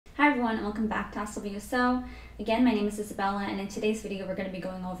everyone, and welcome back to WSO. Again, my name is Isabella, and in today's video we're going to be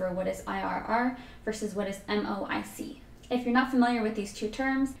going over what is IRR versus what is MOIC. If you're not familiar with these two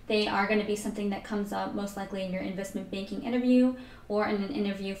terms, they are going to be something that comes up most likely in your investment banking interview or in an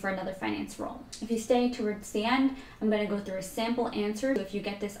interview for another finance role. If you stay towards the end, I'm going to go through a sample answer. So if you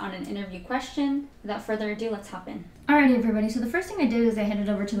get this on an interview question, without further ado, let's hop in. Alrighty everybody, so the first thing I did is I headed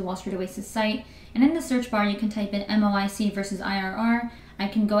over to the Wall Street Oasis site, and in the search bar you can type in MOIC versus IRR. I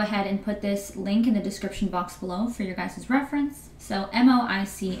can go ahead and put this link in the description box below for your guys' reference. So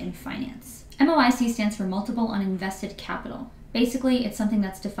MOIC in finance. MOIC stands for multiple on invested capital. Basically, it's something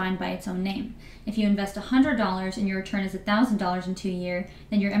that's defined by its own name. If you invest $100 and your return is $1,000 in 2 years,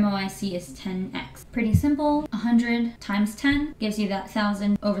 then your MOIC is 10x. Pretty simple. 100 times 10 gives you that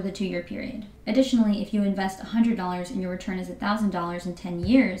 1,000 over the 2-year period. Additionally, if you invest $100 and your return is $1,000 in 10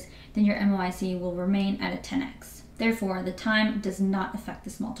 years, then your MOIC will remain at a 10x. Therefore, the time does not affect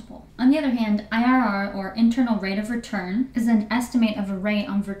this multiple. On the other hand, IRR, or internal rate of return, is an estimate of a rate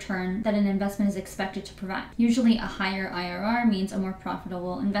on return that an investment is expected to provide. Usually, a higher IRR means a more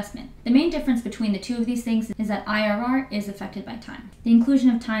profitable investment. The main difference between the two of these things is that IRR is affected by time. The inclusion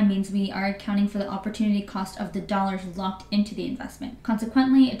of time means we are accounting for the opportunity cost of the dollars locked into the investment.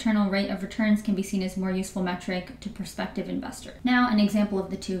 Consequently, internal rate of returns can be seen as a more useful metric to prospective investors. Now, an example of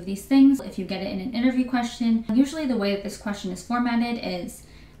the two of these things, if you get it in an interview question, usually the way that this question is formatted is,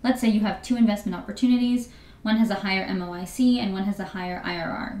 let's say you have two investment opportunities, one has a higher MOIC and one has a higher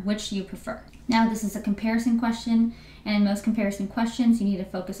IRR. Which do you prefer? Now, this is a comparison question, and in most comparison questions you need to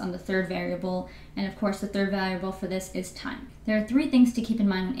focus on the third variable, and of course the third variable for this is time. There are 3 things to keep in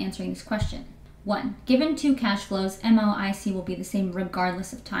mind when answering this question. 1. Given 2 cash flows, MOIC will be the same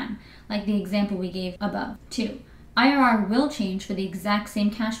regardless of time, like the example we gave above. 2. IRR will change for the exact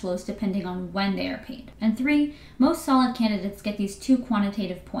same cash flows depending on when they are paid. And 3, most solid candidates get these 2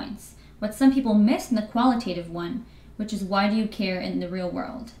 quantitative points. What some people miss in the qualitative one, which is why do you care in the real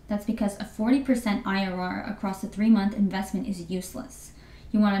world? That's because a 40% IRR across a 3-month investment is useless.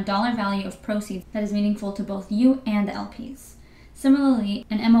 You want a dollar value of proceeds that is meaningful to both you and the LPs. Similarly,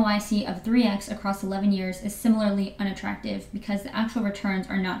 an MOIC of 3x across 11 years is similarly unattractive because the actual returns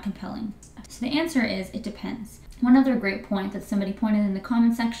are not compelling. So the answer is, it depends. One other great point that somebody pointed in the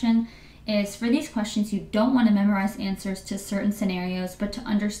comment section is for these questions, you don't want to memorize answers to certain scenarios, but to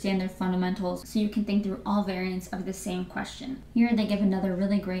understand their fundamentals so you can think through all variants of the same question. Here they give another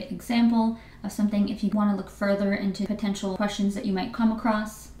really great example of something if you want to look further into potential questions that you might come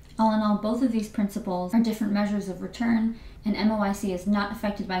across. All in all, both of these principles are different measures of return, and MOIC is not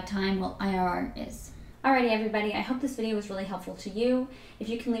affected by time while IRR is. Alrighty everybody, I hope this video was really helpful to you. If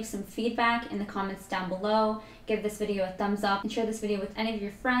you can leave some feedback in the comments down below, give this video a thumbs up, and share this video with any of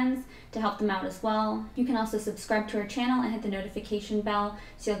your friends to help them out as well. You can also subscribe to our channel and hit the notification bell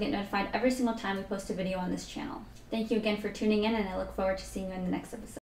so you'll get notified every single time we post a video on this channel. Thank you again for tuning in, and I look forward to seeing you in the next episode.